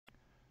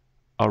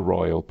A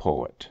Royal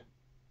Poet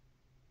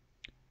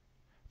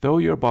Though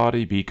your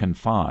body be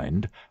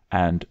confined,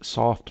 And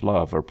soft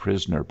love a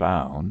prisoner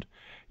bound,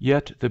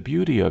 Yet the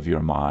beauty of your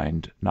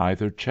mind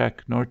Neither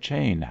check nor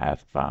chain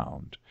hath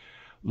found.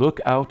 Look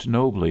out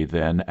nobly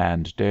then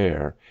and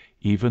dare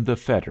Even the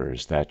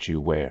fetters that you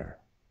wear.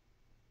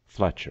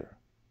 Fletcher.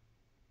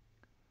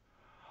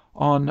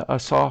 On a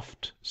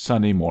soft,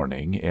 sunny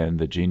morning in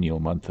the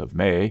genial month of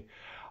May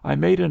I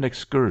made an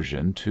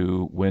excursion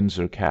to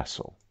Windsor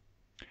Castle.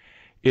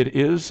 It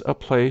is a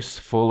place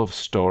full of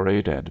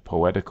storied and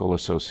poetical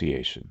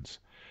associations.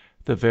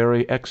 The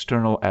very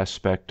external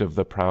aspect of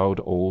the proud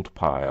old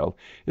pile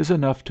is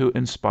enough to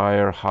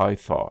inspire high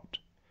thought.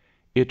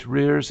 It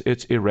rears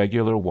its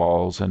irregular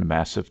walls and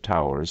massive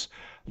towers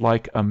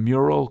like a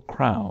mural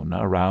crown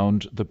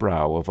around the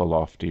brow of a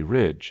lofty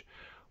ridge,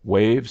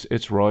 waves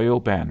its royal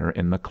banner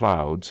in the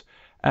clouds,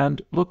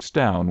 and looks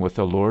down with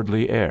a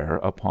lordly air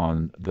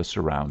upon the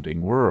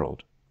surrounding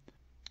world.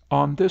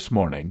 On this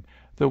morning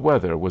the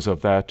weather was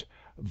of that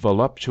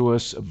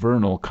voluptuous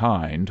vernal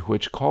kind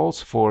which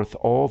calls forth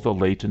all the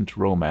latent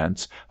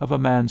romance of a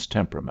man's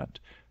temperament,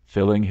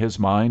 filling his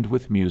mind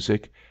with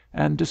music,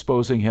 and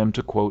disposing him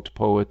to quote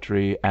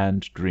poetry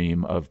and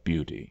dream of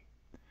beauty.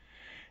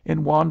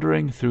 In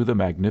wandering through the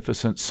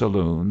magnificent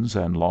saloons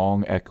and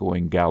long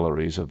echoing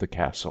galleries of the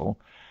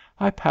castle,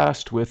 I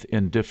passed with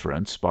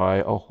indifference by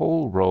a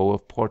whole row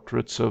of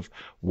portraits of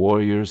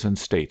warriors and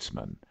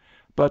statesmen,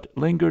 but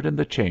lingered in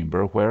the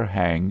chamber where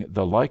hang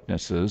the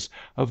likenesses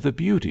of the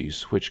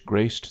beauties which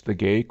graced the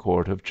gay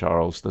court of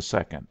Charles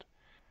II.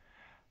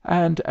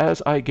 And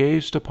as I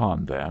gazed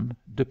upon them,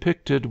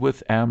 depicted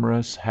with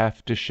amorous,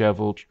 half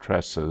dishevelled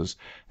tresses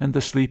and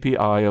the sleepy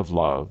eye of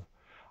love,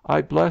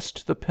 I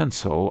blessed the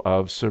pencil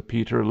of Sir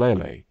Peter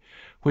Lely,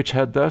 which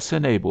had thus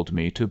enabled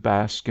me to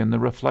bask in the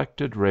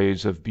reflected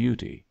rays of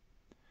beauty.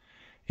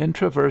 In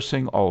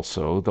traversing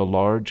also the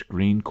large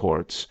green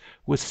courts,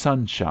 with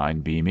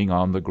sunshine beaming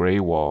on the gray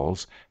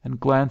walls and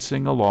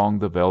glancing along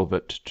the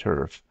velvet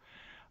turf,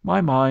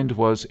 my mind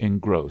was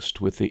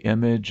engrossed with the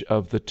image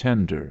of the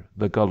tender,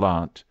 the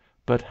gallant,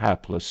 but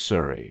hapless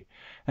Surrey,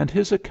 and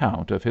his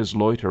account of his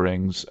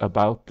loiterings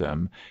about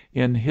them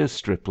in his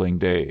stripling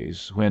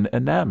days, when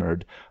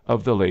enamored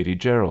of the Lady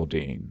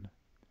Geraldine.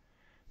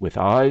 With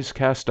eyes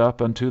cast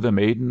up unto the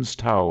Maiden's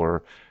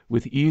Tower,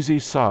 With easy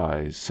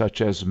sighs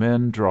such as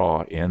men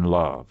draw in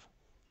love.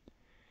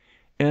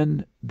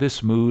 In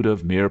this mood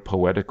of mere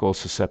poetical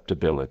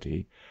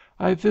susceptibility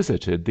I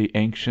visited the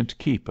ancient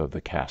keep of the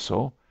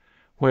castle,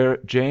 where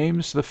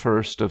James the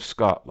First of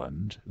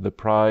Scotland, the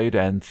pride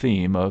and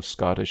theme of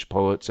Scottish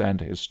poets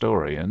and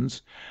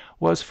historians,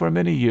 was for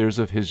many years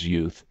of his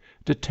youth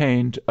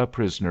detained a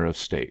prisoner of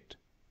state.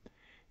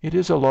 It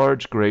is a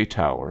large gray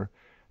tower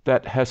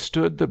that has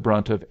stood the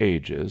brunt of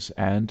ages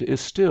and is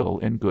still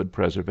in good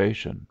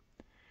preservation.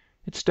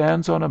 It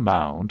stands on a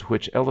mound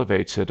which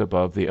elevates it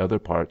above the other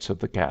parts of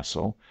the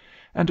castle,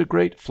 and a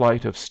great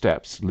flight of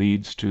steps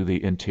leads to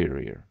the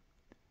interior.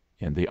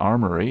 In the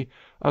armory,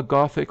 a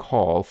Gothic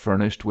hall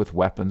furnished with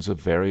weapons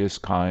of various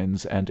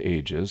kinds and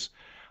ages,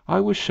 I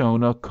was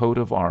shown a coat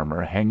of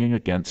armor hanging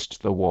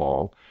against the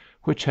wall,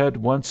 which had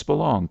once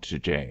belonged to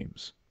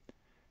James.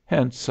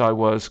 Hence I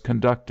was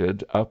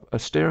conducted up a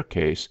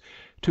staircase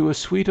to a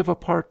suite of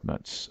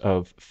apartments,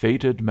 of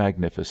faded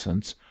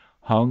magnificence,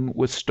 hung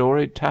with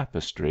storied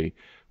tapestry,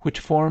 which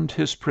formed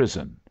his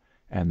prison,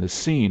 and the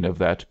scene of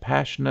that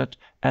passionate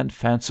and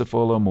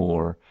fanciful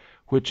amour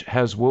which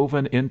has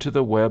woven into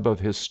the web of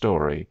his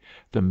story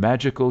the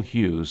magical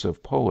hues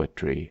of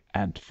poetry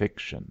and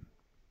fiction.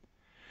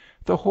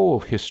 The whole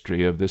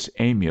history of this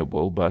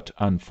amiable but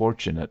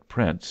unfortunate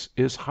prince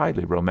is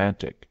highly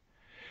romantic.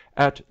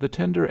 At the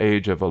tender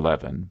age of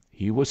 11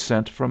 he was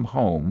sent from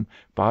home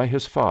by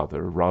his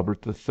father,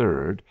 Robert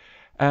III,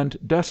 and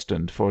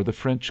destined for the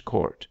French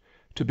court,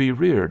 to be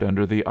reared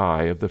under the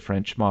eye of the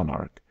French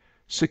monarch,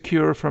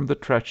 secure from the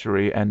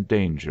treachery and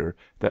danger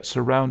that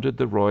surrounded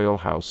the royal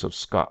house of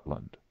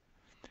Scotland.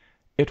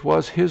 It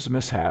was his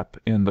mishap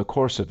in the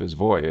course of his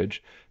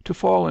voyage to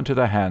fall into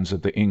the hands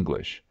of the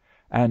English,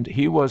 and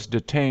he was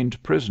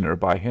detained prisoner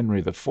by Henry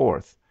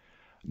IV,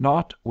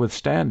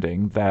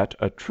 notwithstanding that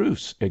a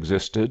truce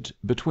existed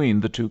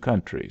between the two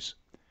countries.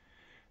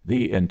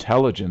 The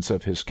intelligence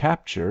of his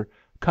capture,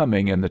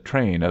 coming in the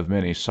train of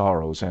many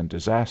sorrows and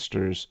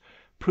disasters,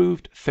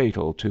 proved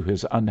fatal to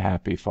his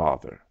unhappy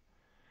father.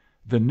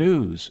 The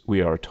news,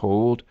 we are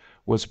told,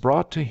 was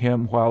brought to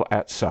him while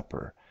at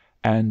supper,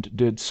 and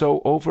did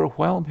so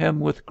overwhelm him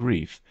with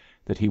grief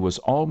that he was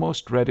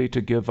almost ready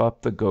to give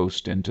up the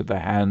ghost into the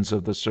hands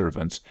of the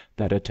servants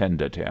that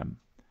attended him.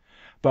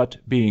 But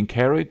being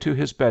carried to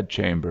his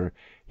bedchamber,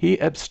 he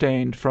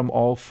abstained from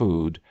all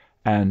food,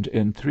 and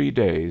in 3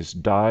 days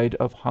died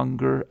of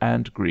hunger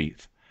and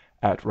grief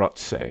at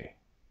Rothsay.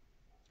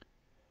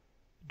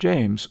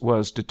 James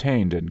was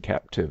detained in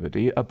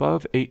captivity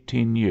above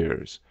 18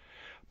 years,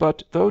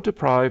 but though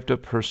deprived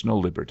of personal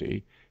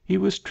liberty, he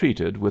was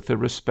treated with the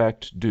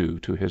respect due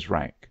to his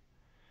rank.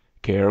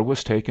 Care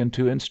was taken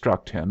to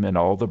instruct him in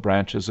all the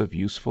branches of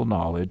useful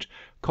knowledge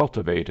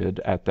cultivated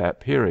at that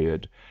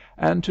period,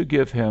 and to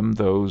give him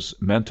those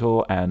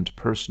mental and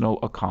personal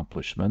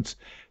accomplishments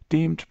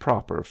deemed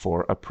proper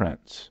for a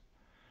prince.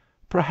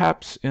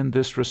 Perhaps in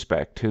this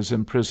respect his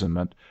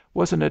imprisonment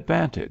was an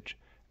advantage,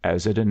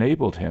 as it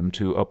enabled him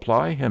to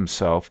apply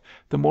himself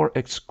the more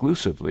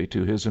exclusively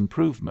to his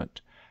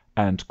improvement,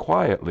 and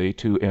quietly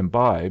to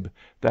imbibe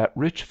that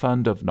rich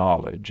fund of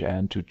knowledge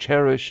and to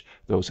cherish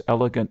those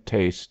elegant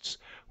tastes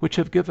which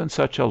have given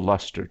such a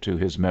lustre to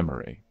his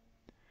memory.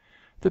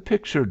 The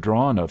picture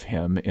drawn of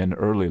him in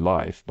early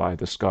life by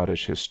the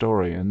Scottish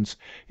historians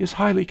is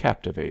highly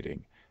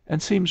captivating,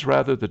 and seems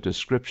rather the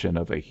description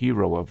of a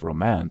hero of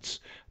romance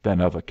than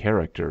of a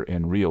character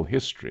in real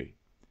history.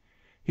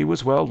 He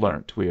was well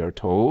learnt, we are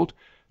told,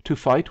 to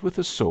fight with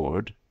the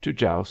sword, to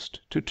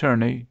joust, to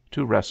tourney,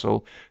 to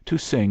wrestle, to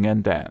sing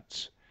and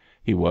dance.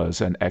 He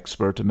was an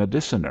expert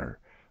mediciner,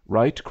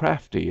 right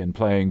crafty in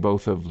playing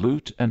both of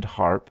lute and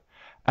harp,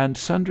 and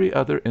sundry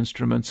other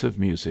instruments of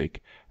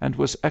music, and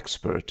was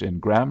expert in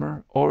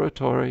grammar,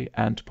 oratory,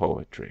 and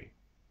poetry.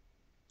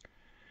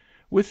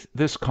 With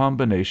this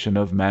combination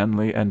of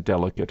manly and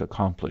delicate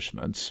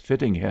accomplishments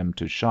fitting him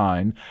to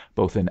shine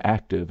both in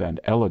active and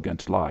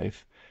elegant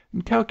life,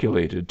 and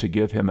calculated to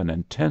give him an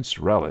intense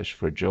relish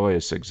for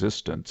joyous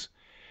existence,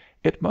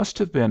 it must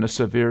have been a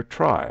severe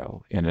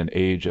trial, in an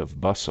age of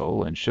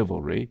bustle and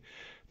chivalry,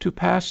 to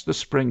pass the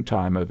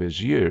springtime of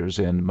his years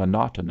in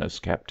monotonous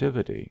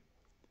captivity.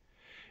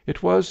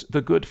 It was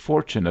the good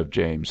fortune of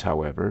James,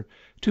 however,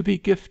 to be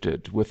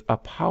gifted with a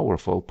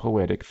powerful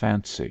poetic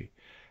fancy,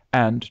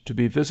 and to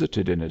be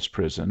visited in his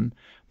prison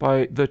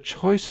by the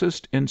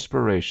choicest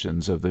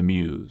inspirations of the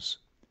muse.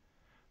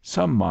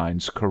 Some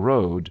minds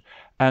corrode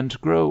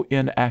and grow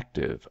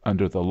inactive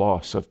under the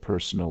loss of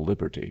personal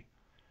liberty;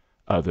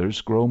 others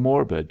grow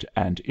morbid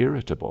and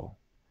irritable.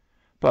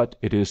 But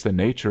it is the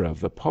nature of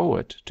the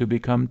poet to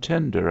become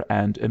tender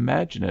and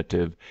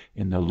imaginative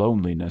in the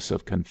loneliness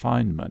of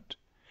confinement.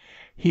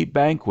 He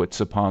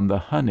banquets upon the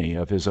honey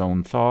of his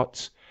own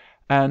thoughts,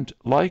 and,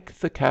 like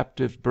the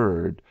captive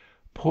bird,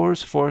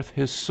 pours forth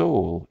his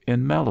soul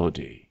in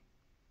melody.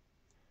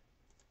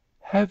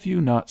 Have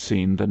you not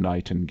seen the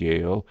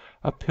nightingale,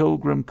 a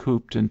pilgrim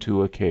cooped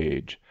into a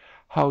cage,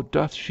 how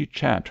doth she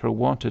chant her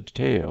wonted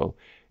tale,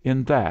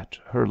 in that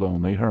her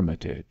lonely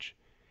hermitage?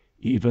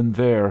 Even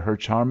there her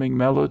charming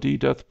melody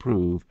doth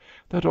prove,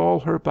 that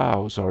all her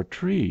boughs are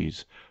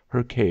trees,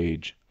 her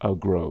cage a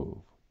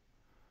grove.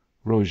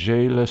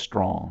 Roger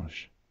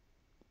L'Estrange.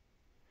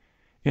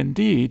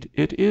 Indeed,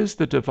 it is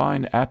the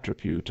divine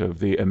attribute of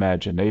the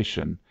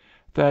imagination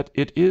that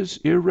it is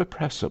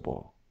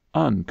irrepressible,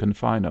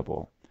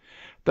 unconfinable;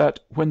 that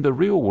when the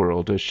real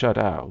world is shut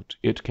out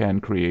it can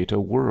create a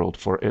world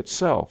for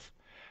itself,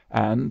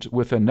 and,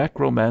 with a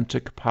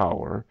necromantic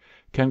power,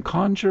 can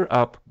conjure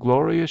up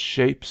glorious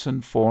shapes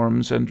and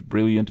forms and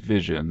brilliant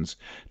visions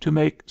to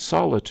make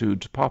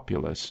solitude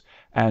populous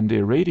and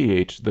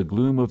irradiate the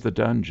gloom of the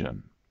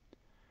dungeon.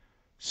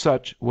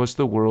 Such was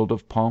the world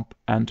of pomp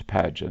and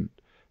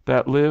pageant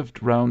that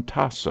lived round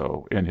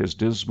Tasso in his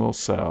dismal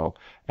cell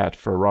at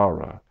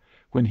Ferrara,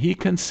 when he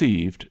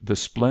conceived the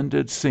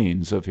splendid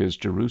scenes of his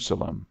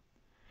Jerusalem;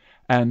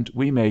 and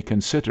we may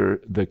consider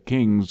the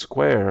King's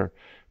Quair,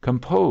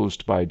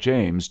 composed by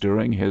James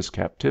during his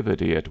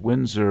captivity at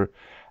Windsor,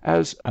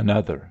 as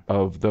another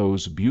of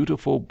those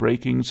beautiful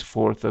breakings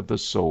forth of the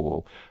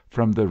soul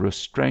from the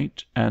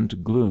restraint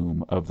and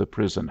gloom of the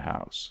prison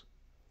house.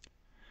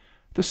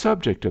 The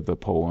subject of the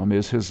poem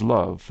is his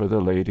love for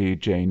the Lady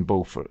Jane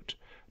Beaufort,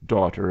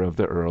 daughter of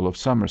the Earl of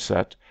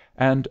Somerset,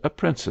 and a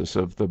princess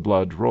of the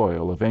blood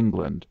royal of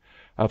England,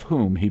 of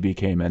whom he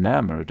became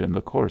enamored in the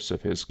course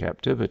of his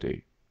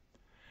captivity.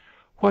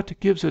 What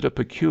gives it a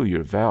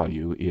peculiar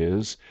value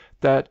is,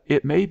 that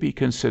it may be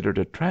considered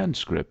a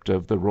transcript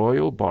of the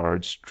royal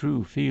bard's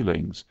true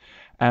feelings,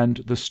 and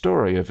the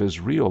story of his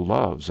real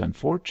loves and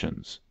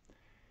fortunes.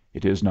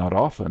 It is not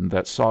often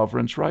that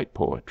sovereigns write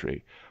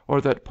poetry,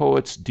 or that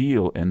poets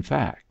deal in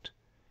fact.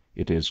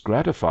 It is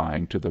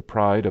gratifying to the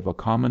pride of a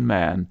common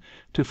man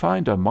to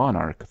find a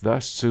monarch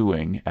thus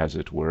suing, as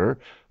it were,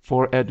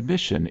 for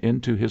admission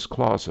into his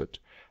closet,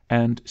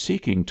 and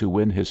seeking to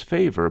win his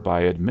favor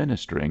by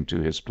administering to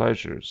his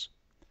pleasures.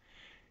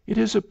 It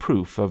is a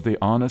proof of the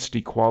honest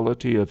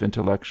equality of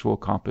intellectual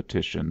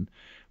competition,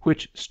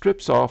 which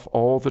strips off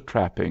all the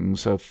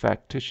trappings of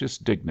factitious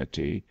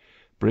dignity,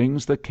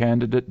 brings the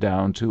candidate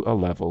down to a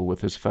level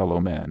with his fellow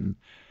men,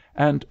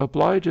 and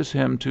obliges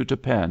him to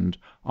depend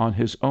on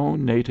his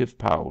own native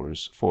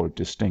powers for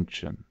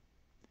distinction.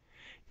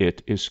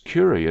 It is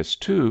curious,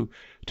 too,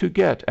 to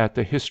get at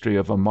the history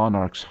of a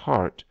monarch's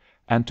heart,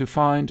 and to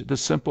find the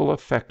simple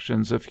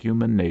affections of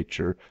human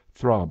nature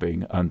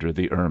throbbing under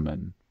the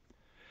ermine.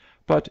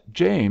 But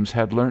James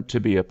had learnt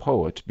to be a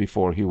poet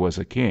before he was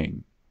a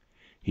king.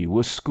 He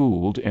was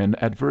schooled in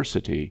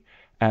adversity,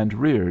 and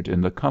reared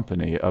in the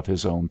company of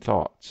his own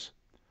thoughts.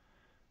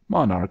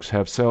 Monarchs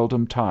have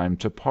seldom time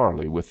to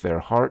parley with their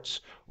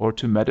hearts or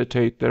to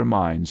meditate their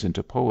minds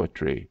into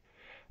poetry,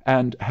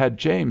 and had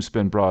James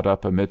been brought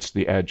up amidst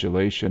the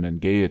adulation and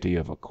gaiety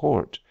of a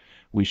court,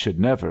 we should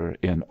never,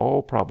 in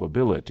all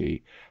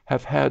probability,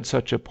 have had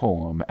such a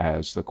poem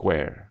as the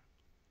Quair.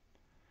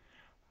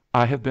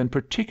 I have been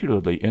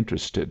particularly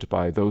interested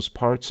by those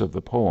parts of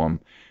the poem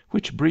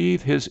which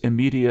breathe his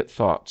immediate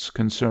thoughts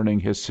concerning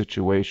his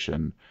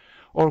situation,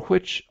 or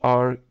which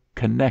are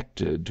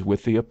connected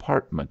with the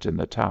apartment in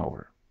the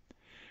tower.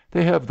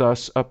 They have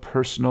thus a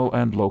personal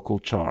and local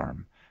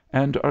charm,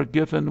 and are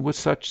given with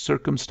such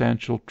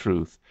circumstantial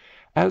truth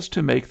as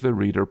to make the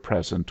reader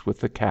present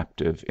with the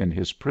captive in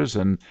his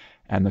prison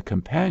and the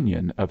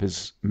companion of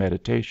his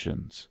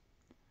meditations.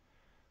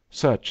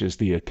 Such is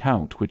the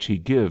account which he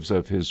gives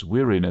of his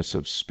weariness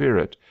of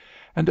spirit,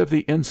 and of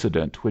the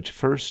incident which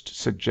first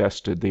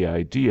suggested the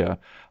idea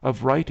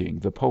of writing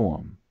the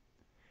poem.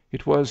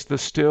 It was the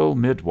still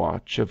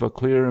mid-watch of a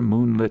clear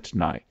moonlit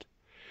night.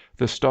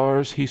 The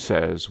stars, he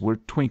says, were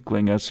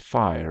twinkling as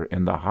fire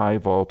in the high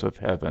vault of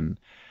heaven,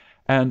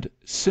 and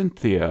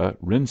Cynthia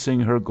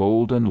rinsing her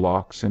golden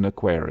locks in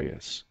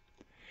Aquarius.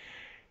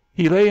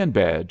 He lay in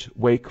bed,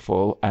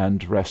 wakeful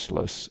and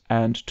restless,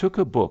 and took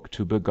a book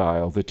to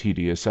beguile the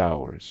tedious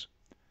hours.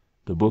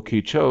 The book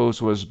he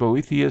chose was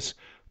Boethius'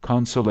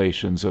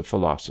 Consolations of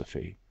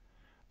Philosophy,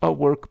 a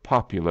work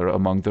popular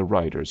among the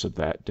writers of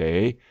that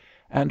day,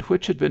 and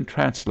which had been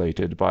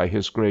translated by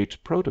his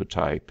great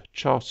prototype,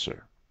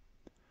 Chaucer.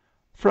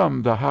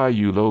 From the high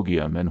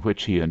eulogium in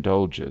which he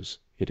indulges,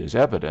 it is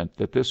evident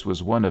that this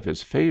was one of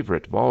his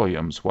favorite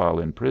volumes while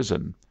in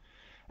prison;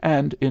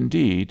 and,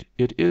 indeed,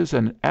 it is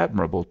an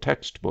admirable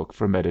text-book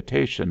for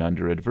meditation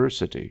under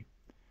adversity.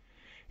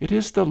 It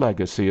is the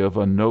legacy of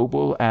a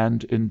noble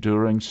and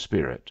enduring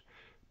spirit,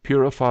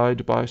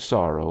 purified by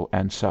sorrow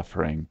and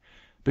suffering,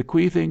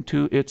 bequeathing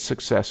to its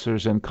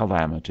successors in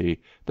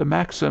calamity the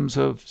maxims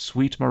of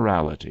sweet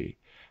morality,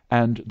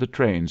 and the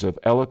trains of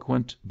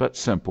eloquent but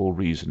simple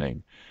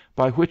reasoning,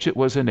 by which it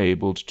was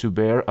enabled to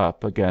bear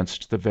up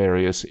against the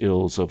various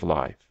ills of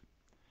life.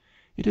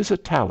 It is a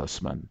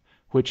talisman,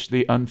 which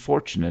the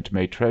unfortunate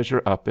may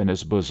treasure up in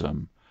his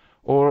bosom,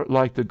 or,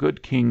 like the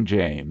good King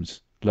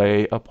James,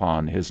 lay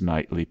upon his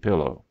nightly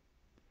pillow.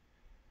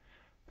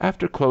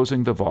 After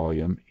closing the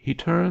volume, he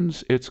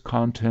turns its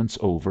contents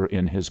over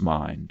in his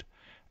mind,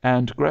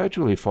 and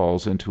gradually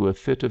falls into a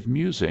fit of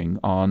musing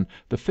on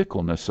the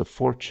fickleness of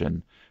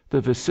fortune,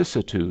 the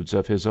vicissitudes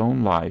of his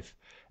own life,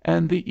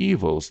 and the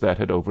evils that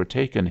had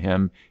overtaken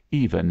him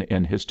even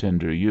in his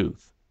tender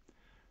youth.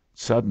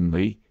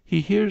 Suddenly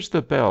he hears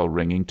the bell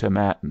ringing to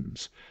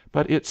matins,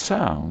 but its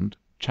sound,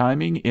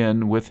 chiming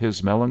in with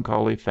his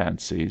melancholy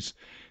fancies,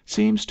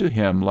 seems to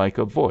him like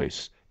a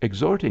voice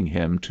exhorting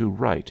him to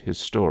write his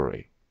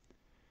story.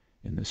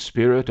 In the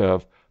spirit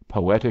of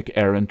poetic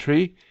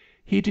errantry,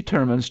 he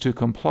determines to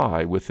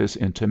comply with this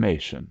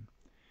intimation.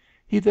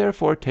 He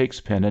therefore takes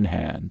pen in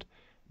hand,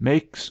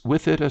 makes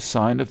with it a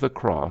sign of the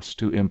cross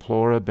to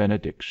implore a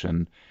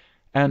benediction,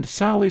 and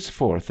sallies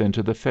forth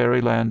into the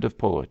fairyland of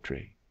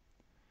poetry.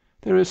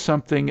 There is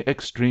something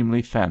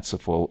extremely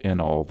fanciful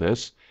in all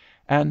this,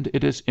 and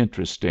it is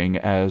interesting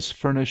as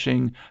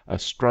furnishing a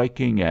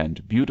striking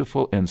and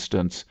beautiful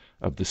instance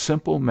of the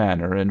simple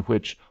manner in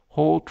which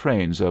whole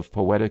trains of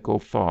poetical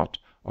thought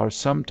are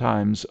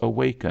sometimes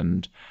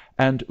awakened,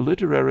 and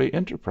literary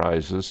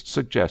enterprises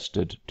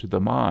suggested to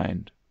the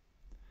mind.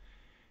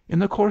 In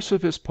the course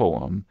of his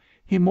poem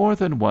he more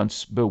than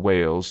once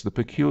bewails the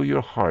peculiar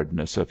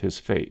hardness of his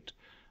fate,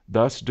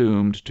 thus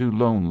doomed to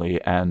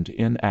lonely and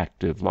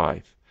inactive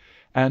life,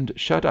 and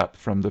shut up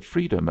from the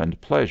freedom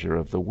and pleasure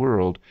of the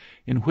world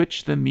in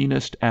which the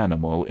meanest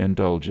animal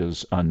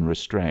indulges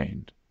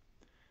unrestrained.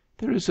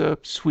 There is a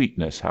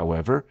sweetness,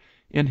 however,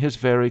 in his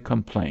very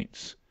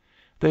complaints.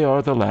 They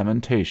are the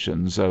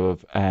lamentations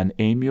of an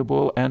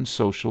amiable and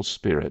social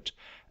spirit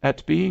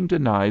at being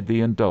denied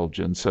the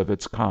indulgence of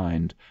its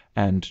kind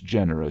and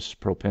generous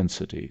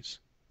propensities.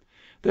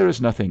 There is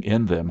nothing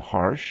in them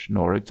harsh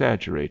nor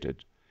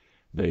exaggerated.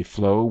 They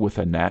flow with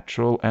a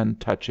natural and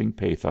touching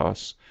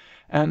pathos,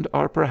 and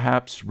are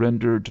perhaps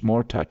rendered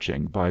more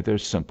touching by their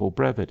simple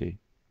brevity.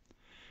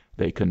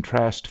 They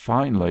contrast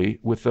finely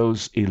with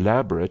those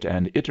elaborate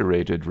and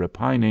iterated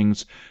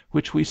repinings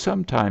which we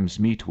sometimes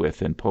meet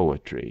with in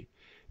poetry,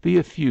 the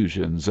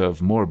effusions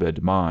of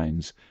morbid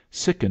minds,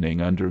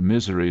 sickening under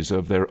miseries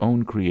of their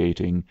own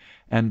creating,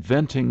 and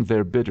venting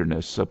their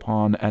bitterness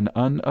upon an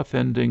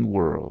unoffending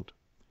world.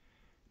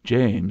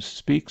 James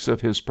speaks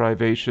of his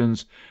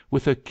privations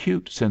with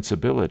acute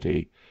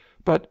sensibility,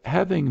 but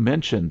having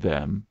mentioned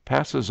them,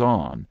 passes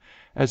on,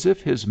 as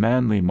if his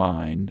manly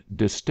mind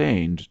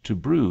disdained to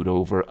brood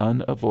over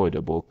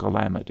unavoidable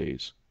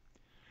calamities.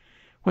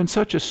 When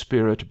such a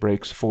spirit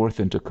breaks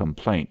forth into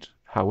complaint,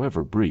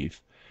 however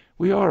brief,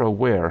 we are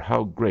aware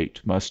how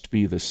great must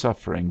be the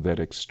suffering that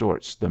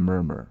extorts the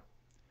murmur.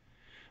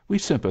 We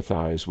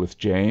sympathize with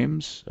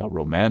James, a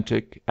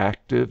romantic,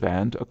 active,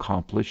 and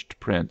accomplished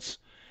prince,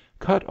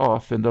 cut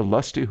off in the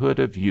lustihood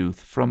of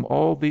youth from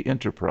all the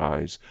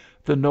enterprise,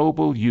 the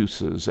noble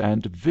uses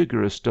and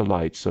vigorous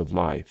delights of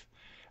life,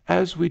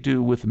 as we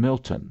do with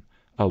Milton,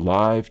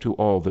 alive to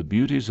all the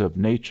beauties of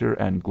nature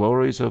and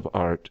glories of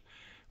art,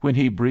 when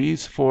he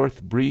breathes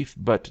forth brief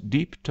but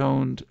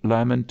deep-toned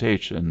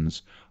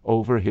lamentations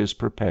over his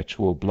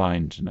perpetual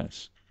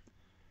blindness.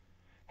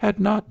 Had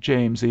not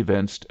James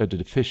evinced a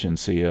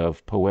deficiency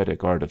of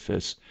poetic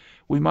artifice,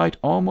 we might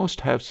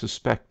almost have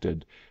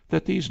suspected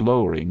that these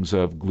lowerings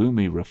of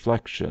gloomy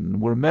reflection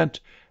were meant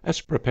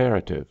as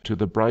preparative to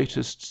the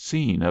brightest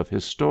scene of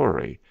his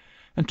story,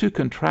 and to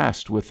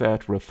contrast with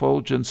that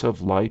refulgence of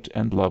light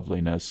and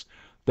loveliness,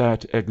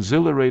 that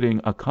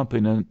exhilarating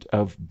accompaniment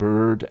of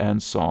bird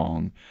and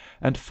song,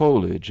 and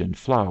foliage and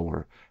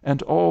flower,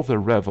 and all the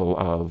revel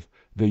of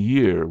the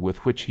year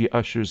with which he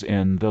ushers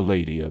in the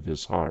lady of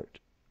his heart.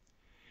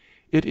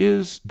 It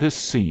is this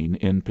scene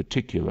in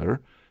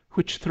particular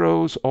which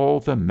throws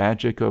all the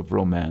magic of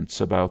romance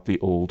about the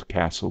old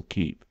castle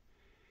keep.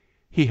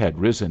 He had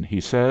risen, he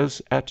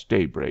says, at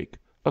daybreak,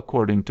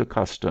 according to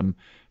custom,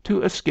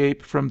 to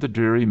escape from the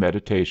dreary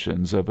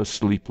meditations of a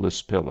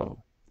sleepless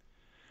pillow.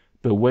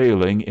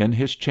 Bewailing in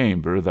his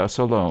chamber thus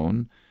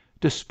alone,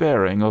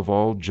 despairing of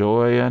all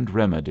joy and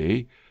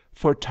remedy,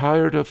 for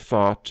tired of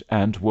thought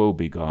and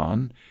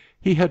woebegone,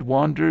 he had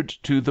wandered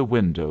to the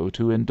window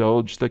to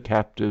indulge the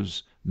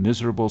captive's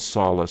miserable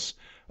solace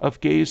of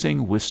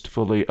gazing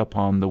wistfully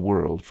upon the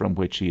world from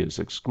which he is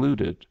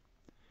excluded.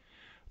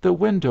 The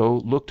window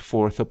looked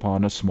forth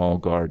upon a small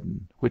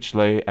garden, which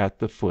lay at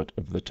the foot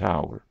of the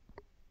tower.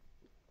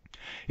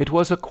 It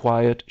was a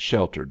quiet,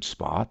 sheltered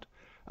spot,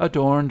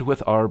 adorned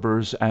with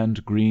arbors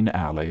and green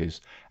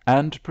alleys,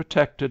 and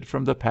protected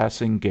from the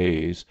passing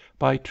gaze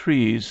by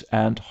trees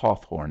and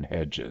hawthorn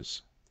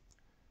hedges.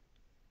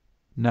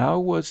 Now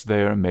was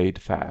there made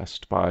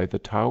fast by the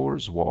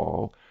tower's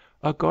wall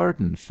a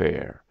garden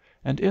fair,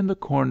 and in the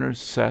corners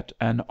set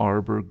an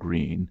arbor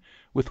green,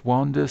 with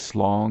wandis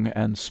long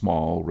and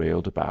small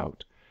railed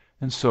about,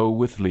 and so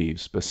with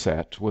leaves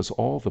beset was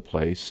all the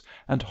place,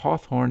 and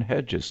hawthorn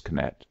hedges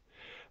knet,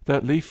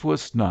 that lief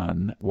was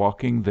none,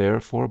 walking there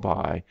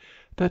forby,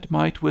 that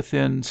might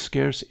within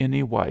scarce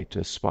any wight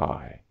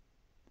espy.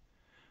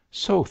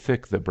 So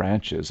thick the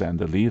branches and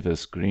the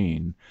leaves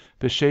green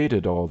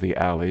beshaded all the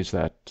alleys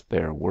that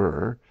there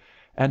were,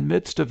 and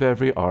midst of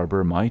every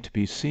arbor might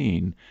be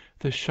seen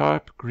the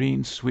sharp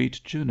green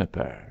sweet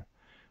juniper,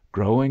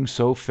 growing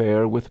so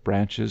fair with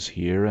branches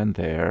here and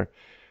there,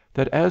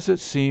 that as it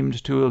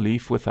seemed to a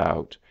leaf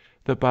without,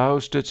 the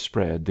boughs did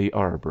spread the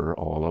arbor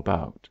all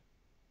about.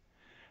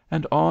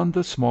 And on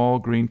the small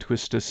green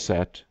twistis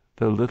set,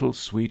 the little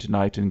sweet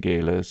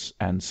nightingales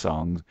and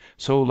sung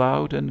so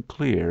loud and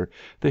clear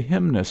the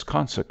hymnus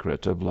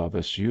consecrate of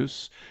love's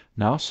use,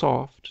 now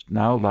soft,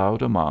 now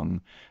loud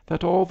among,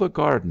 that all the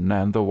garden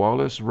and the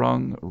wallis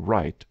rung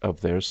right of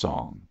their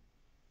song.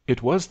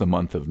 It was the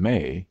month of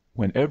May,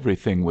 when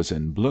everything was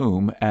in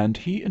bloom, and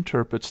he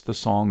interprets the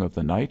song of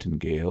the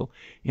nightingale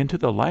into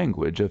the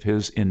language of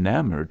his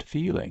enamored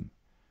feeling.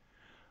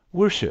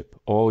 Worship,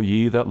 all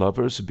ye that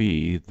lovers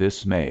be,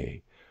 this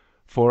May,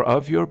 for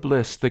of your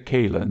bliss the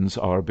kalends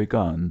are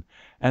begun,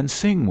 and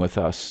sing with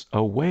us,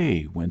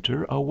 away,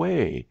 winter,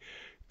 away!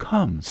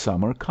 Come,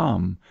 summer,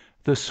 come,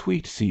 the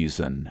sweet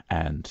season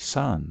and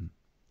sun.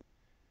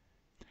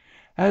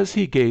 As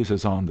he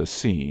gazes on the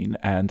scene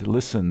and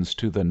listens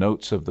to the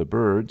notes of the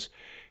birds,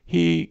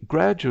 he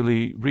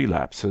gradually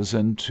relapses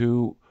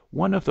into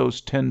one of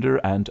those tender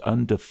and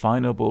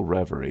undefinable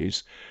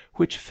reveries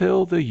which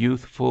fill the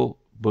youthful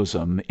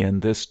bosom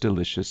in this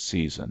delicious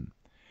season.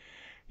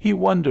 He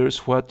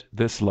wonders what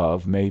this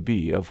love may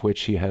be of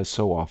which he has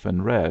so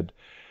often read,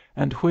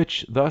 and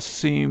which thus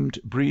seemed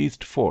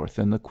breathed forth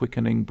in the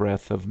quickening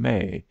breath of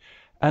May,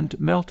 and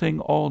melting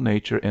all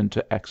nature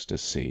into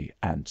ecstasy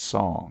and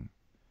song.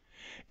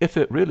 If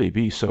it really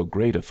be so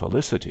great a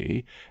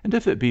felicity, and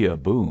if it be a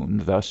boon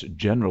thus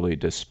generally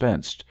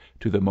dispensed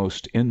to the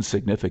most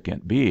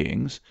insignificant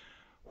beings,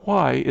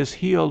 why is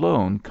he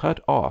alone cut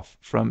off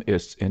from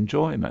its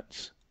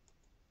enjoyments?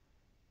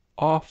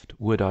 Oft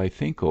would I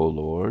think, O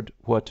Lord,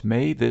 what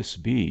may this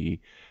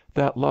be,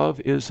 that love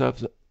is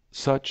of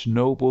such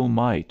noble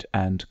might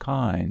and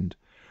kind,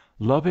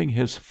 loving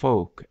his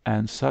folk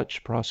and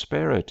such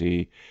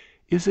prosperity,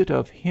 is it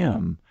of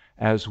him,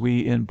 as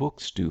we in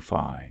books do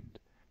find?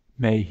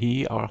 May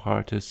he our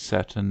heartes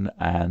setten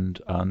and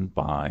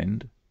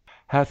unbind?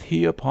 Hath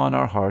he upon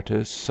our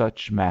heartes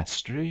such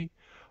mastery,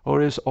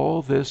 or is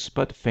all this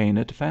but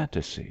feigned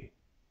fantasy?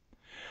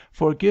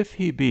 For gif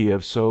he be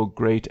of so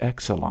great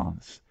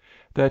excellence,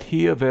 that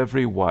he of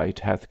every wight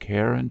hath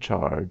care and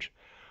charge,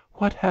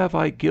 what have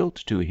I guilt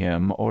to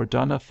him or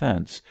done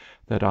offence,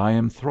 that I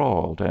am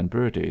thralled and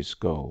birdies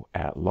go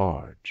at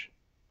large?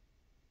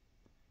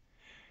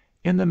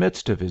 In the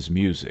midst of his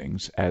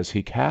musings, as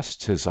he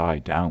casts his eye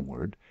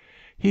downward,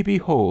 he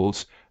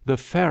beholds the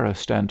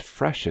fairest and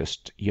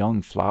freshest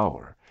young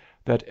flower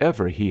that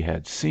ever he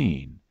had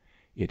seen.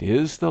 It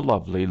is the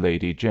lovely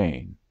Lady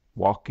Jane,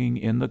 walking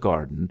in the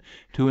garden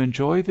to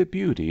enjoy the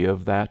beauty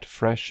of that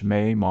fresh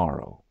May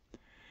morrow.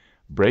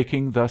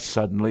 Breaking thus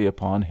suddenly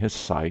upon his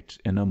sight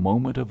in a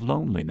moment of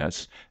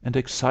loneliness and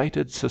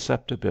excited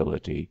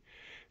susceptibility,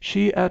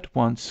 she at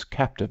once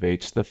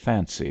captivates the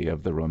fancy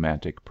of the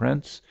romantic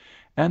prince,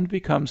 and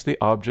becomes the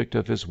object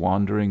of his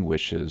wandering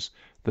wishes,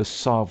 the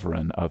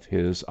sovereign of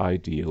his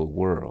ideal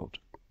world.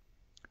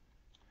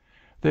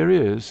 There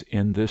is,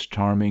 in this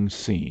charming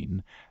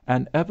scene,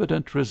 an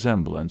evident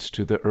resemblance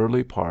to the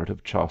early part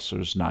of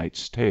Chaucer's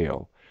Knight's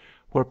Tale,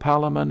 where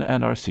Palamon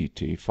and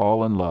Arcite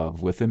fall in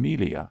love with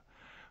Emilia,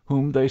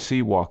 whom they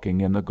see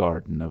walking in the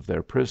garden of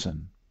their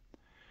prison.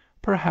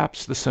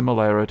 Perhaps the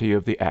similarity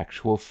of the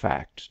actual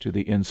fact to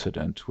the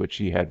incident which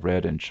he had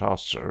read in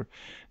Chaucer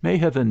may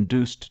have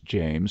induced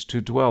James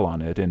to dwell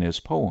on it in his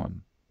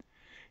poem.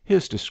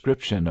 His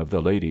description of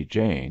the Lady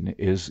Jane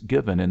is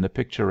given in the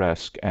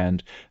picturesque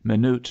and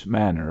minute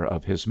manner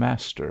of his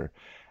master,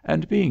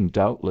 and being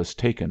doubtless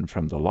taken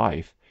from the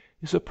life,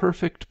 is a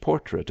perfect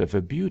portrait of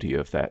a beauty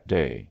of that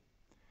day.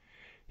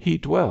 He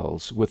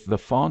dwells, with the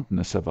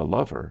fondness of a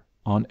lover,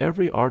 on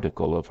every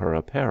article of her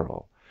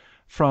apparel,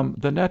 from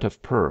the net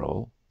of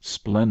pearl,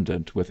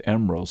 splendent with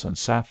emeralds and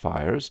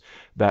sapphires,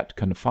 that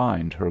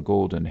confined her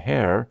golden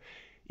hair,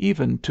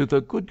 even to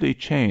the goodly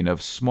chain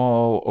of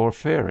small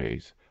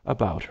orferes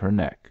about her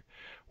neck,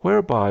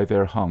 whereby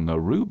there hung a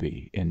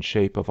ruby in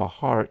shape of a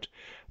heart,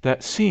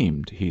 that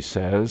seemed, he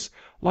says,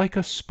 like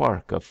a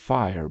spark of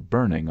fire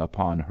burning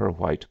upon her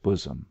white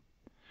bosom.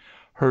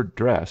 Her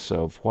dress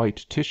of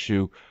white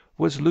tissue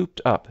was looped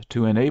up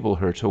to enable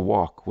her to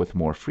walk with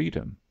more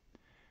freedom.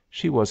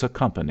 She was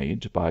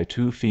accompanied by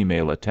two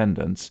female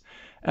attendants,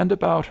 and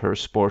about her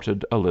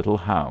sported a little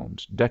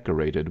hound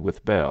decorated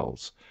with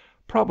bells,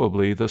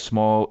 probably the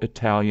small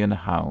Italian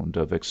hound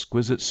of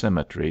exquisite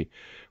symmetry,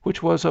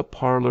 which was a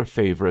parlor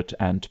favorite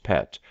and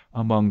pet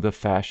among the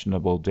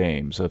fashionable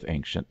dames of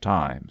ancient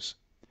times.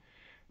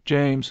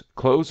 James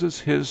closes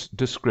his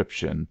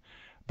description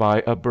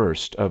by a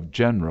burst of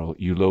general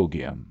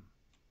eulogium.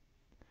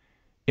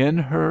 In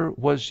her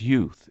was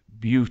youth,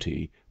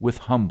 beauty, with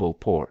humble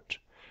port,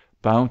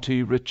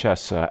 bounty,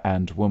 richessa,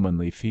 and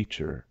womanly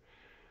feature.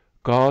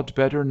 God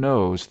better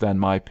knows than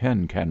my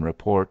pen can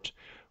report,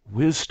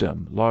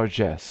 wisdom,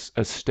 largesse,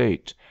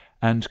 estate,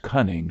 and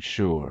cunning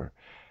sure,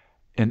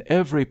 in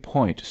every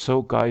point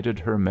so guided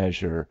her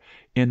measure,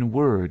 in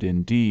word,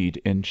 in deed,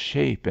 in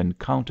shape, in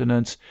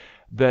countenance,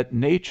 that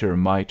nature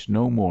might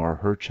no more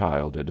her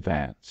child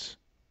advance.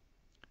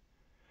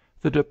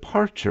 The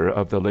departure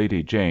of the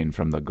Lady Jane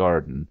from the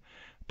garden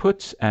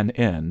puts an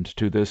end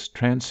to this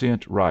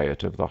transient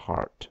riot of the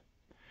heart.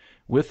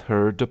 With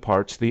her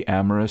departs the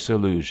amorous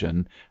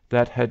illusion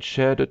that had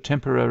shed a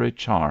temporary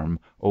charm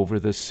over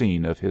the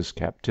scene of his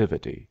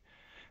captivity,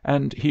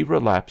 and he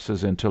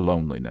relapses into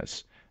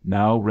loneliness,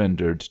 now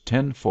rendered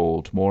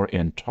tenfold more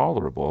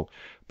intolerable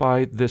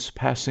by this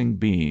passing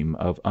beam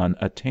of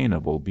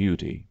unattainable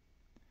beauty.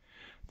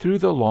 Through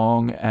the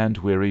long and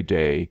weary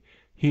day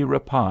he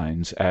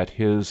repines at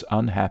his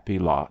unhappy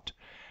lot,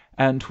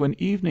 and when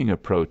evening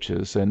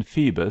approaches and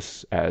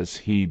Phoebus, as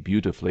he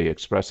beautifully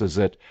expresses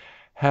it,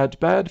 had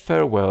bade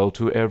farewell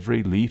to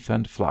every leaf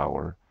and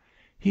flower,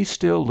 he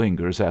still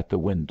lingers at the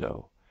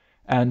window,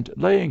 and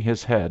laying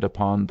his head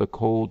upon the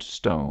cold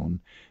stone,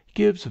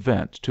 gives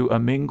vent to a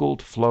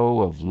mingled flow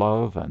of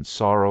love and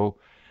sorrow,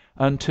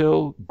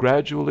 until,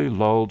 gradually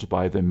lulled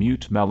by the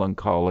mute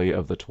melancholy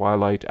of the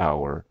twilight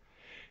hour,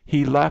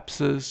 he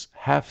lapses,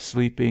 half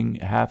sleeping,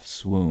 half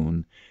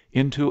swoon,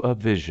 into a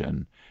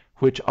vision,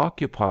 which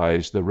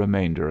occupies the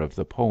remainder of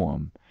the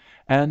poem,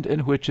 and in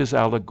which is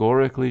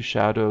allegorically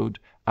shadowed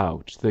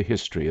out the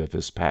history of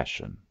his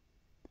passion.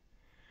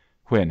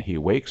 When he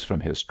wakes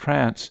from his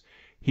trance,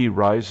 he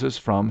rises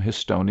from his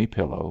stony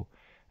pillow,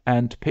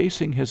 and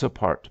pacing his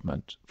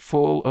apartment,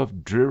 full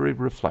of dreary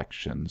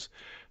reflections,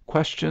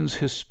 questions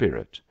his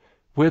spirit,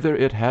 whither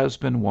it has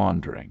been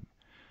wandering;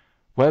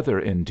 whether,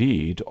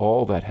 indeed,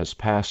 all that has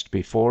passed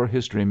before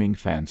his dreaming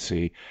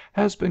fancy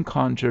has been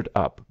conjured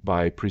up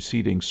by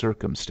preceding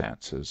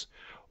circumstances,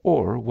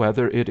 or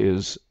whether it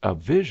is a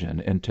vision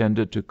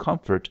intended to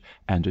comfort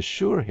and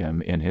assure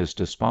him in his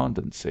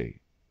despondency.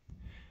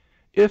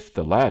 If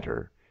the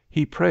latter,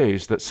 he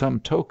prays that some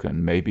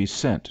token may be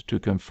sent to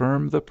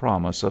confirm the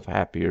promise of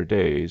happier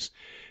days,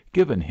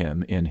 given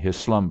him in his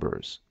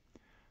slumbers.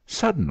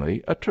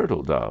 Suddenly a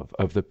turtle dove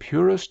of the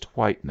purest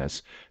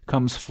whiteness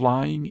comes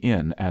flying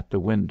in at the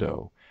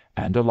window,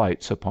 and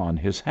alights upon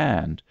his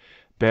hand,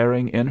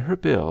 bearing in her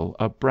bill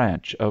a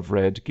branch of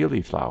red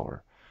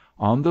gillyflower,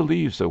 on the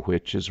leaves of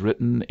which is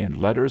written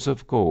in letters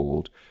of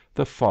gold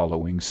the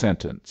following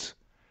sentence: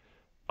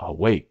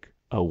 "Awake,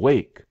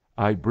 awake!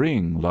 I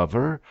bring,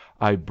 lover,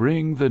 I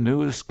bring the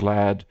newes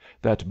glad,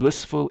 that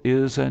blissful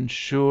is and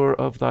sure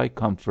of thy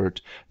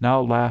comfort, now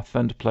laugh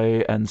and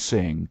play and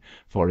sing,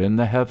 for in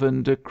the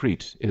heaven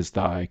decreet is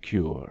thy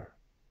cure."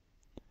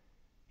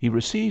 He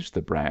receives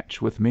the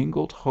branch with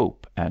mingled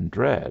hope and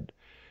dread,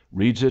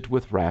 reads it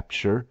with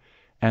rapture,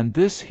 and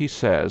this he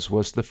says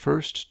was the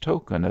first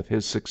token of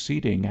his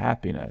succeeding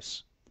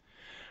happiness.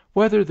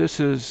 Whether this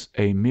is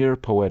a mere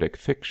poetic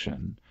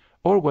fiction,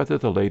 or whether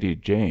the Lady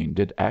Jane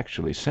did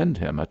actually send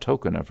him a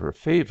token of her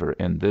favor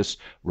in this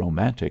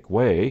romantic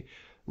way,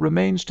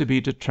 remains to be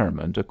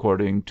determined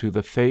according to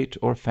the fate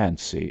or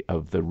fancy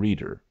of the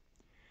reader.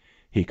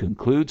 He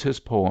concludes his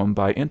poem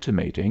by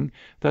intimating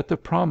that the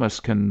promise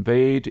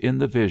conveyed in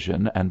the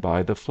vision and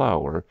by the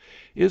flower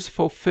is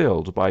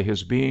fulfilled by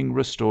his being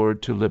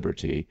restored to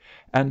liberty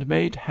and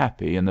made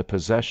happy in the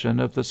possession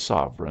of the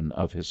sovereign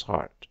of his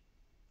heart.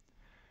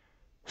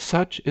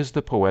 Such is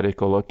the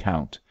poetical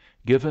account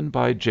given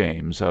by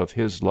James of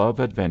his love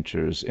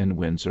adventures in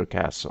Windsor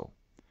Castle.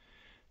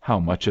 How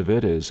much of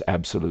it is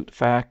absolute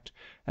fact,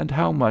 and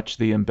how much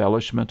the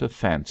embellishment of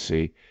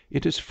fancy,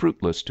 it is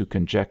fruitless to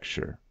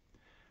conjecture.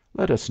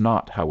 Let us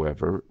not,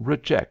 however,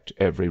 reject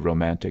every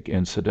romantic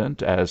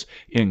incident as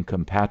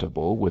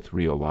incompatible with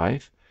real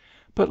life,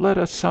 but let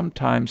us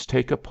sometimes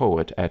take a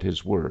poet at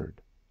his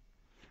word.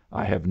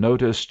 I have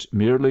noticed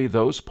merely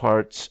those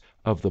parts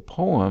of the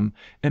poem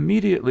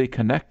immediately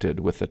connected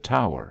with the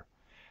tower,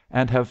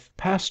 and have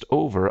passed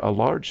over a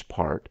large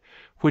part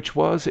which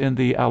was in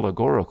the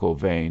allegorical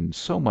vein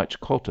so much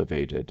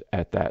cultivated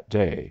at that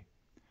day.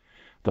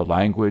 The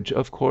language,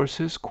 of course,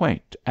 is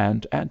quaint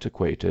and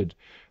antiquated,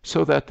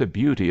 so that the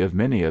beauty of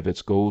many of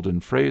its golden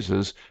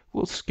phrases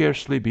will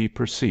scarcely be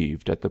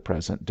perceived at the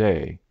present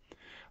day,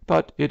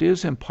 but it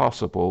is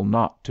impossible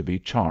not to be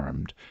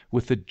charmed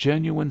with the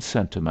genuine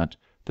sentiment,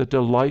 the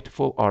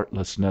delightful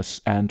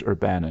artlessness and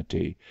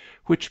urbanity,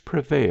 which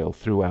prevail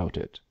throughout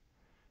it.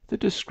 The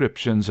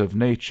descriptions of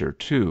nature,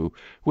 too,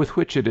 with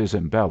which it is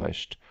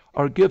embellished,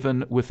 are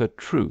given with a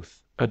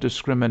truth, a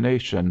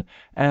discrimination,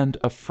 and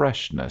a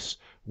freshness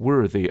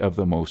worthy of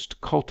the most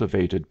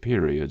cultivated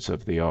periods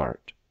of the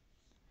art.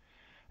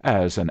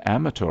 As an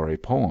amatory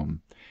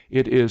poem,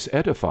 it is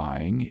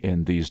edifying,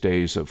 in these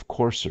days of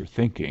coarser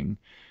thinking,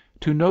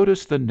 to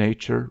notice the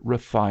nature,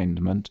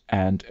 refinement,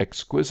 and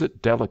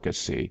exquisite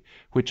delicacy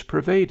which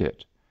pervade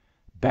it,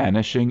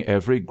 banishing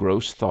every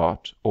gross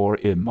thought or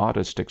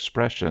immodest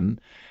expression,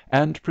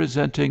 and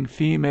presenting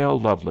female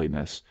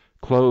loveliness,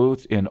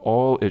 clothed in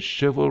all its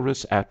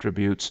chivalrous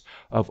attributes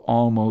of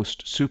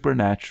almost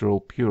supernatural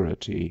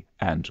purity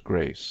and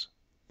grace.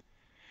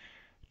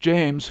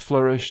 James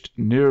flourished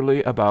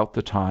nearly about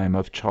the time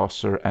of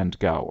Chaucer and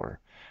Gower,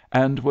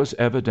 and was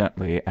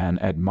evidently an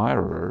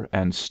admirer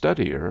and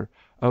studier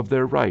of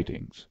their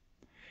writings.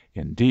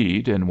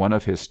 Indeed, in one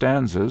of his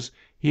stanzas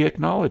he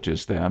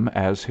acknowledges them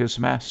as his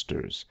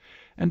masters,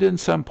 and in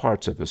some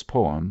parts of his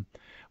poem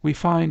we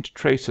find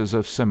traces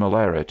of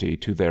similarity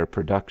to their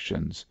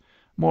productions,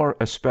 more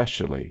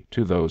especially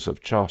to those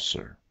of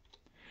Chaucer.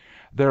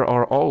 There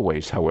are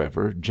always,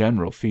 however,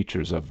 general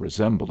features of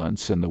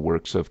resemblance in the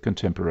works of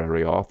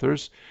contemporary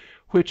authors,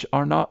 which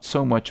are not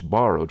so much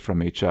borrowed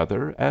from each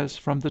other as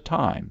from the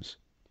times.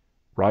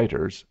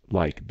 Writers,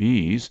 like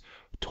bees,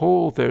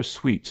 toll their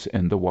sweets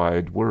in the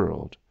wide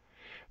world.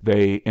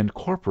 They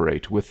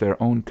incorporate with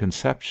their own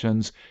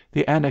conceptions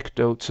the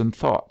anecdotes and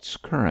thoughts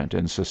current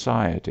in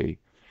society,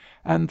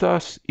 and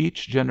thus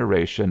each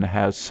generation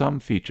has some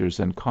features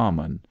in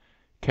common,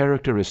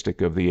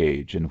 characteristic of the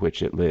age in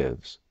which it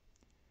lives.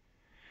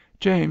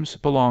 James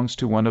belongs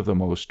to one of the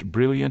most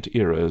brilliant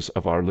eras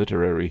of our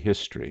literary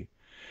history,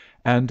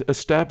 and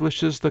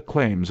establishes the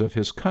claims of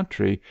his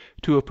country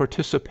to a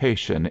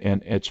participation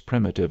in its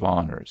primitive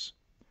honors.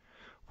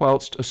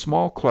 Whilst a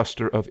small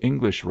cluster of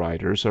English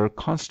writers are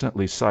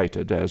constantly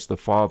cited as the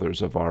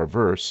fathers of our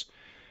verse,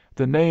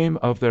 the name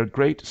of their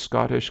great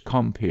Scottish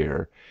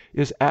compeer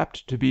is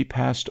apt to be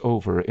passed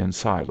over in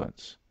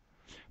silence.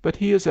 But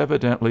he is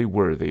evidently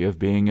worthy of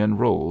being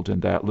enrolled in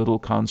that little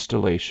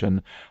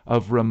constellation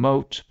of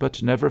remote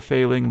but never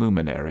failing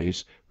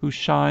luminaries who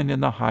shine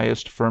in the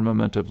highest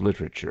firmament of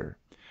literature,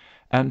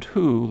 and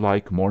who,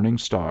 like morning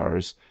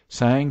stars,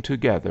 sang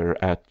together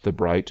at the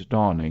bright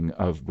dawning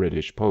of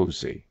British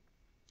poesy.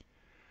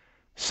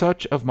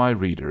 Such of my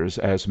readers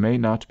as may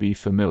not be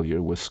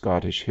familiar with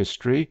Scottish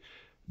history,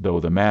 though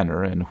the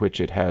manner in which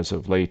it has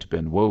of late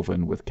been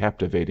woven with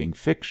captivating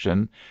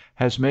fiction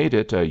has made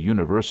it a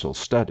universal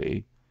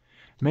study,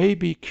 may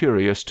be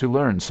curious to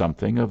learn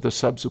something of the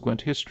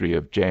subsequent history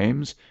of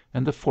James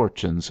and the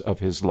fortunes of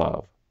his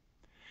love.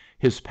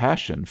 His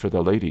passion for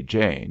the Lady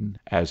Jane,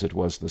 as it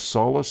was the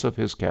solace of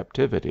his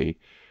captivity,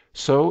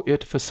 so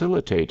it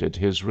facilitated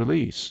his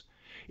release,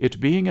 it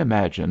being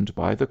imagined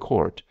by the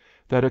court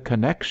that a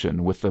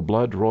connection with the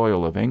blood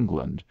royal of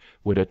England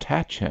would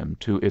attach him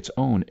to its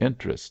own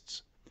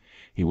interests.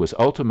 He was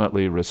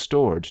ultimately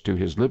restored to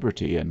his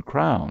liberty and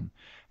crown,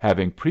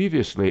 having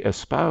previously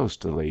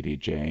espoused the Lady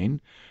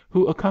Jane,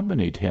 who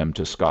accompanied him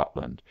to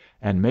Scotland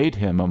and made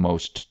him a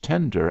most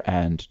tender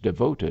and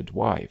devoted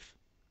wife.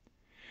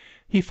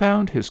 He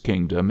found his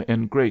kingdom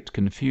in great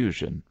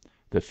confusion,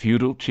 the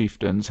feudal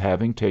chieftains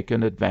having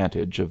taken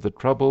advantage of the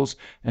troubles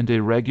and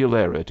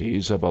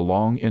irregularities of a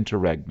long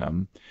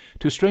interregnum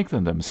to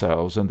strengthen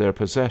themselves in their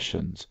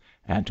possessions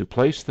and to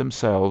place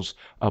themselves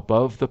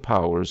above the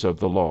powers of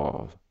the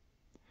law.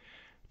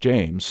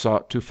 James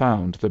sought to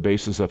found the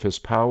basis of his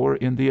power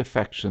in the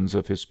affections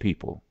of his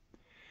people.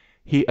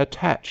 He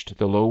attached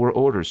the lower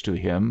orders to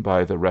him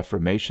by the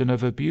reformation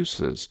of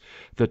abuses,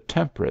 the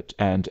temperate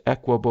and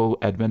equable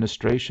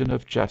administration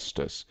of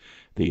justice,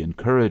 the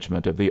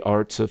encouragement of the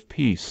arts of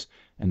peace,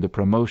 and the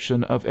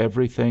promotion of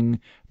everything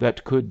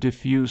that could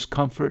diffuse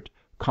comfort,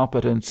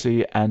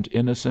 competency, and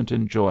innocent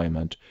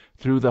enjoyment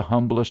through the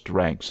humblest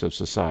ranks of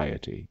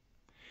society.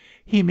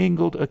 He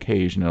mingled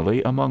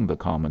occasionally among the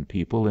common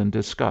people in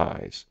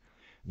disguise,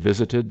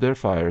 visited their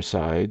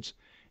firesides,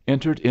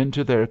 entered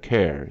into their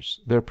cares,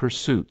 their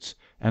pursuits,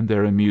 and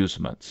their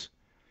amusements,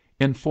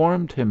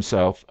 informed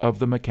himself of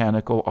the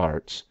mechanical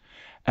arts,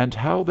 and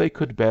how they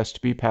could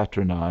best be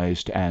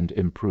patronized and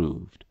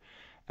improved,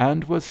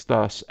 and was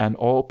thus an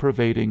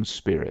all-pervading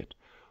spirit,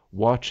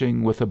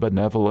 watching with a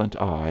benevolent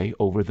eye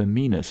over the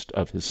meanest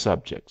of his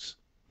subjects.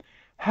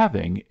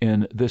 Having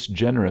in this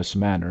generous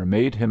manner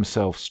made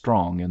himself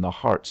strong in the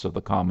hearts of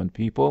the common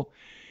people,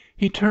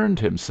 he turned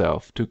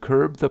himself to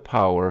curb the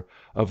power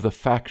of the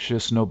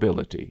factious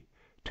nobility,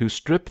 to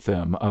strip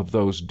them of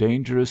those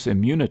dangerous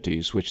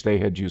immunities which they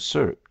had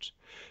usurped,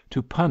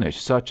 to punish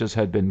such as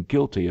had been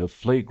guilty of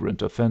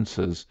flagrant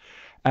offenses,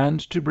 and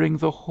to bring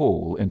the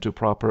whole into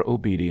proper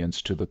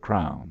obedience to the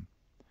crown.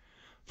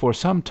 For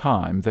some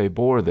time they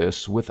bore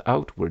this with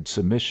outward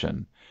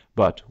submission,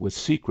 but with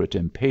secret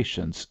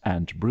impatience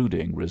and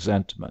brooding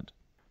resentment.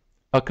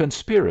 A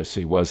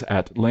conspiracy was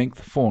at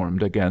length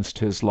formed against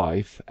his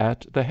life,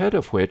 at the head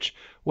of which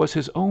was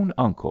his own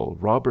uncle,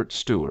 Robert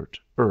Stuart,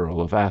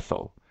 Earl of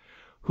Athol,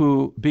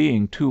 who,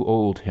 being too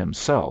old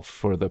himself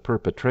for the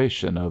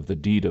perpetration of the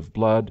deed of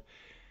blood,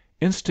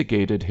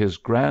 instigated his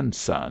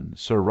grandson,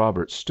 Sir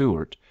Robert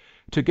Stuart,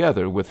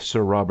 together with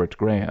Sir Robert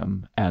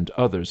Graham and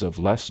others of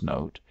less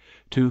note,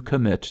 to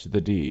commit the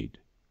deed.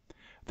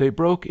 They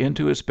broke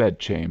into his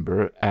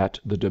bedchamber at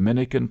the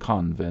Dominican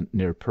convent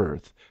near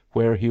Perth,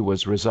 where he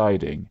was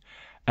residing,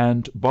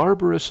 and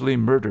barbarously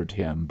murdered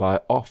him by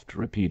oft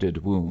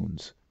repeated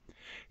wounds.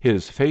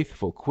 His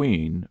faithful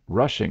queen,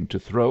 rushing to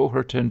throw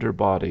her tender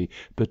body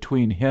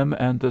between him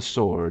and the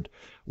sword,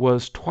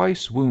 was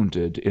twice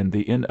wounded in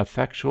the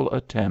ineffectual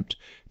attempt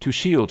to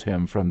shield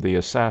him from the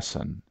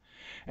assassin,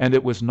 and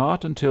it was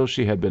not until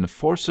she had been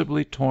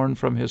forcibly torn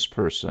from his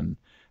person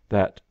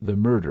that the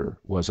murder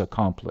was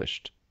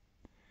accomplished.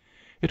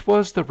 It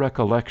was the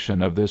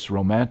recollection of this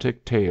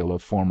romantic tale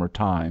of former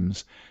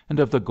times, and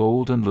of the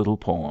golden little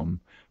poem,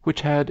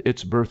 which had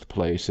its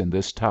birthplace in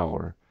this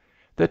tower,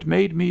 that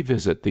made me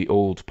visit the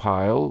old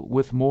pile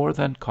with more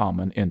than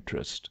common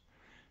interest.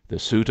 The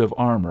suit of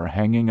armor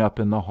hanging up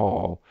in the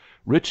hall,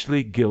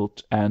 richly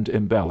gilt and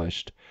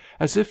embellished,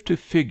 as if to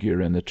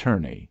figure in the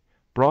tourney,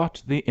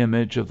 brought the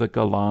image of the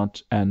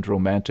gallant and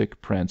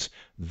romantic prince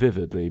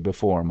vividly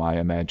before my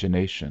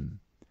imagination.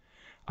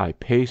 I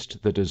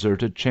paced the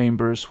deserted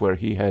chambers where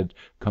he had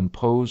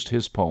composed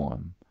his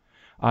poem.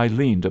 I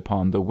leaned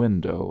upon the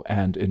window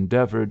and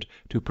endeavored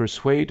to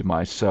persuade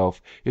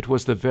myself it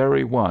was the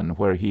very one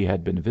where he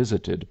had been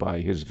visited by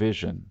his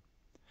vision.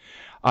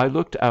 I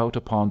looked out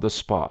upon the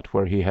spot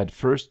where he had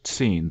first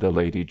seen the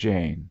Lady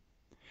Jane.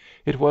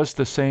 It was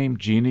the same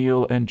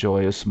genial and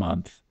joyous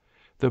month.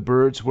 The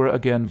birds were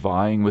again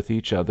vying with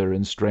each other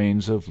in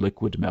strains of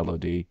liquid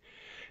melody.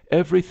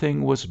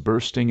 Everything was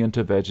bursting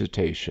into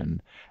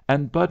vegetation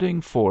and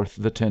budding forth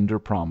the tender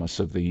promise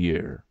of the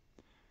year.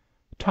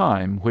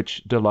 Time,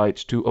 which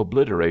delights to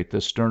obliterate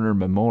the sterner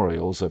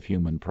memorials of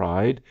human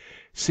pride,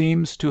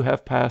 seems to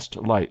have passed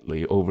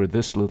lightly over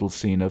this little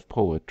scene of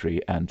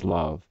poetry and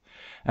love,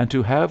 and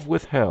to have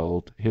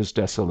withheld his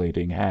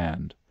desolating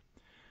hand.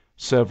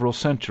 Several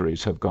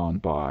centuries have gone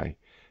by,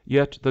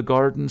 yet the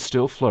garden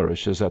still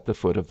flourishes at the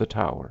foot of the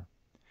tower.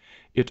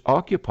 It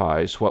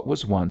occupies what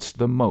was once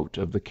the moat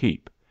of the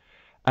keep,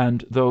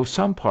 and though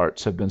some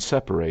parts have been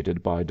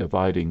separated by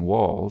dividing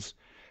walls,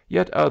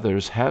 yet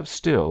others have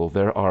still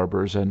their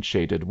arbors and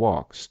shaded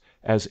walks,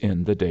 as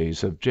in the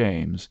days of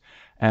James,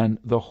 and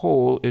the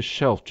whole is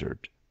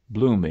sheltered,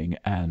 blooming,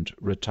 and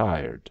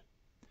retired.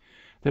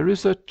 There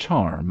is a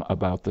charm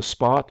about the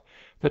spot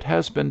that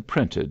has been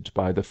printed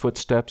by the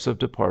footsteps of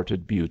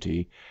departed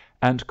beauty,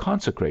 and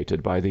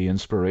consecrated by the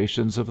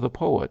inspirations of the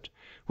poet,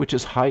 which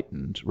is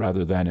heightened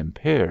rather than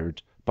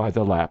impaired by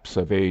the lapse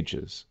of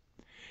ages.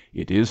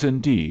 It is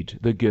indeed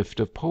the gift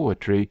of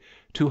poetry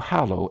to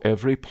hallow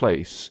every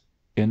place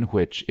in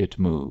which it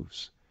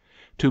moves;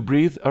 to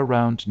breathe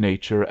around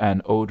nature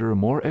an odor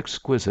more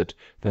exquisite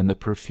than the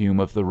perfume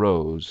of the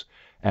rose,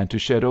 and to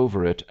shed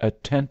over it a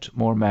tint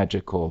more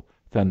magical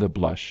than the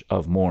blush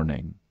of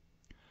morning.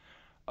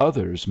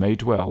 Others may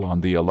dwell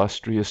on the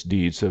illustrious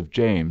deeds of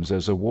James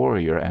as a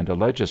warrior and a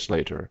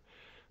legislator,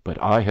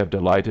 but I have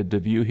delighted to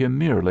view him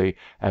merely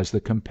as the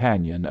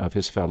companion of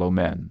his fellow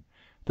men,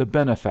 the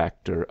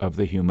benefactor of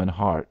the human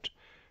heart,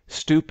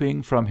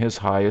 stooping from his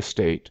high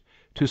estate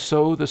to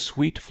sow the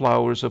sweet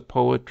flowers of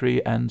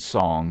poetry and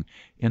song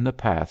in the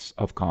paths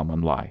of common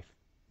life.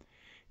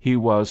 He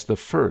was the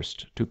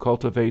first to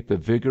cultivate the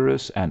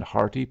vigorous and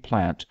hearty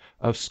plant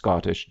of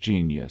Scottish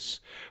genius,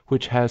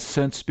 which has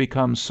since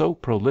become so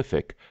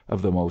prolific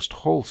of the most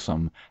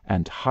wholesome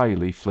and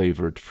highly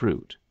flavored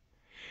fruit.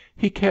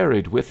 He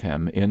carried with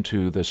him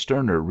into the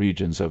sterner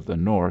regions of the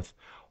North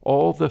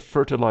all the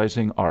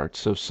fertilizing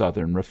arts of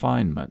Southern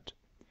refinement.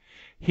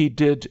 He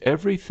did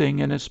every thing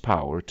in his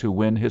power to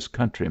win his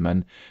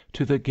countrymen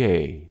to the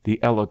gay,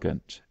 the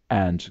elegant,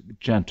 and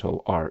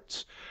gentle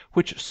arts,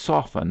 which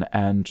soften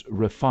and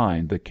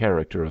refine the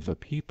character of a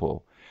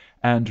people,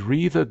 and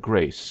wreathe a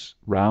grace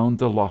round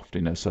the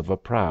loftiness of a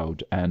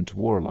proud and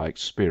warlike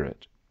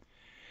spirit.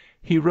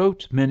 He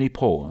wrote many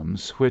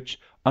poems, which,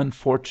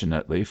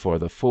 unfortunately for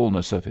the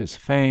fulness of his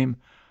fame,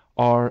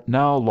 are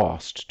now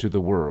lost to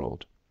the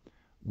world.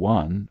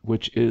 One,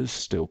 which is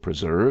still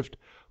preserved,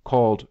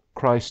 called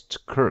Christ's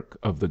Kirk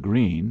of the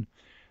Green,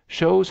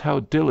 shows how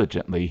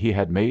diligently he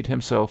had made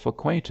himself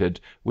acquainted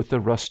with the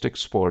rustic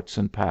sports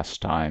and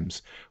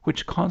pastimes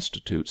which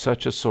constitute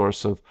such a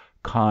source of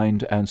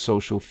kind and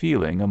social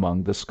feeling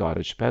among the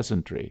Scottish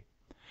peasantry;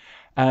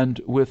 and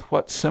with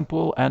what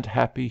simple and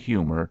happy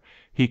humour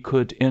he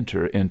could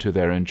enter into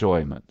their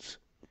enjoyments.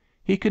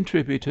 He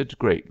contributed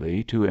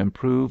greatly to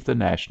improve the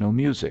national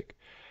music,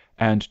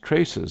 and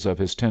traces of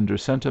his tender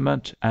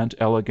sentiment and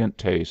elegant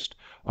taste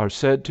are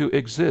said to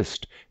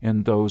exist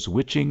in those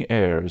witching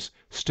airs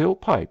still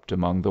piped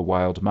among the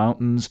wild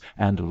mountains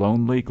and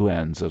lonely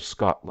glens of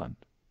Scotland.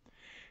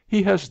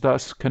 He has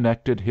thus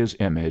connected his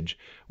image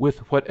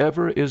with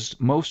whatever is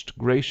most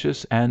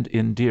gracious and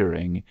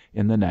endearing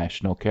in the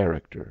national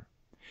character.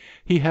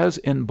 He has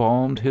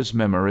embalmed his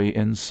memory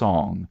in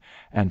song,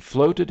 and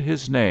floated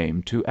his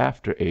name to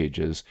after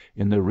ages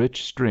in the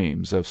rich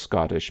streams of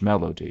Scottish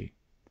melody.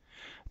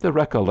 The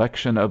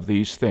recollection of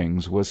these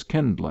things was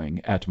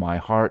kindling at my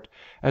heart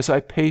as I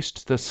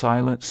paced the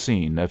silent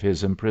scene of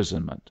his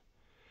imprisonment.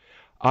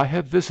 I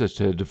have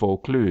visited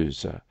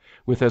Vaucluse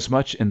with as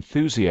much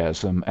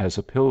enthusiasm as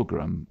a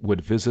pilgrim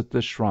would visit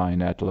the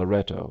shrine at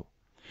Loretto;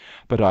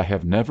 but I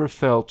have never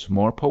felt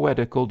more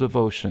poetical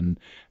devotion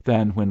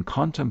than when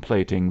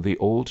contemplating the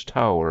old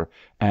tower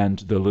and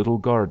the little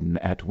garden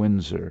at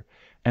Windsor,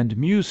 and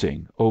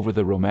musing over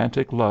the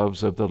romantic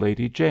loves of the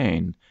Lady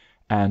Jane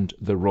and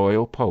the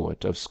royal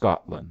poet of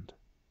Scotland.